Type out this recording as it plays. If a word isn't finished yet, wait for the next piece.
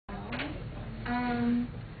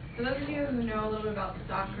For those of you who know a little bit about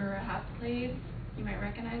soccer or have played, you might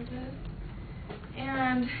recognize this.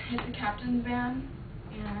 And it's a captain's band,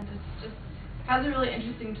 and it's just has a really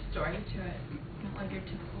interesting story to it, not like your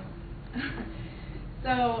typical.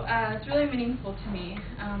 So it's really meaningful to me.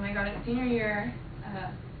 I got it senior year,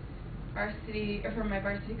 from my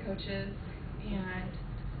varsity coaches, and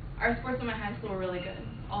our sports in my high school were really good.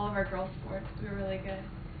 All of our girls' sports were really good,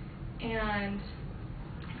 and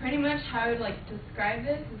pretty much how I would describe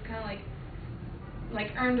this is kind of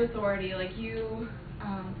like earned authority. Like you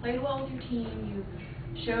played well with your team,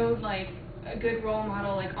 you showed a good role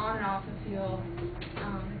model on and off the field.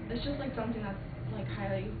 It's just something that's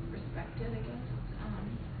highly respected, I guess.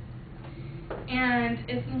 And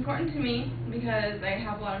it's important to me because I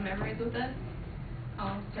have a lot of memories with this.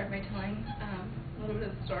 I'll start by telling a little bit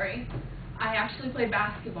of the story. I actually played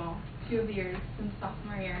basketball 2 of the years since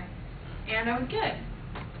sophomore year, and I was good.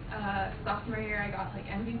 Sophomore year I got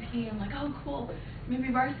MVP. I'm like, oh cool,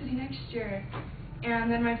 maybe varsity next year.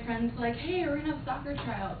 And then my friend's like, hey, we're gonna have soccer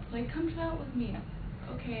tryouts. Come try out with me.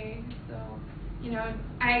 Okay, so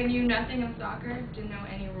I knew nothing of soccer, didn't know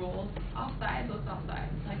any rules. Offsides was offsides.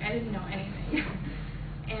 I didn't know anything.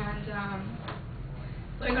 And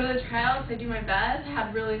so I go to the tryouts, I do my best,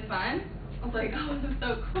 had really fun. I was like, oh, this is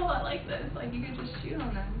so cool, I like this. You can just shoot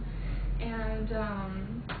on them. And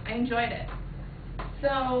I enjoyed it.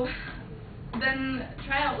 So then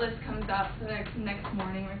tryout list comes out for the next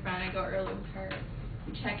morning. My friend, I go early with her.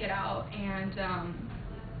 We check it out, and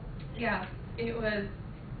yeah,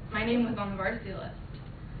 my name was on the varsity list.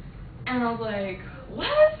 And I was like,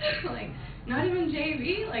 what? Not even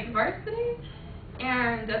JV, varsity?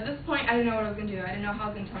 And at this point, I didn't know what I was going to do. I didn't know how I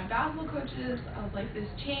was going to tell my basketball coaches. I was like, this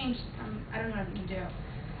changed. I don't know what I'm going to do.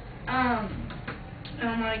 And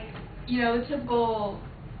I'm like, the typical,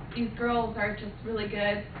 these girls are just really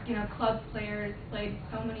good, club players, played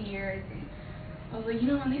so many years. And I was like,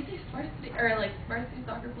 when they say varsity, or varsity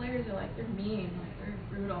soccer players are they're mean, they're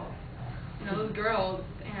brutal. Those girls.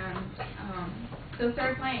 And so I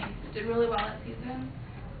started playing. Did really well that season.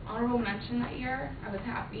 Honorable mention that year. I was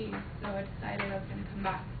happy, so I decided I was going to come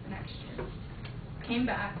back the next year. Came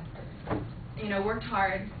back, worked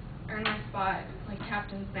hard, earned my spot,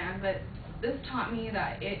 captain's band, but this taught me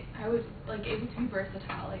that I was able to be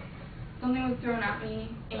versatile. Something was thrown at me,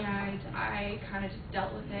 and I kind of just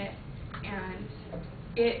dealt with it, and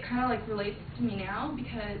it kind of relates to me now,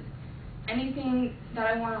 because anything that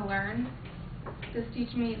I want to learn, this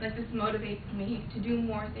teaches me, this motivates me to do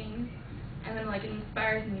more things, and then it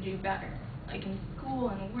inspires me to do better, in school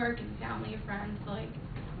and work and family and friends,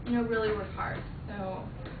 really work hard. So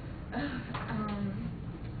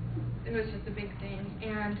it was just a big thing.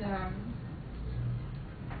 And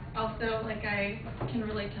also I can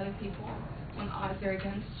relate to other people when the odds are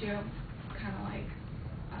against you, kind of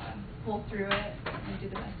pull through it and do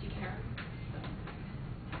the best you can.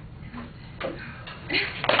 So,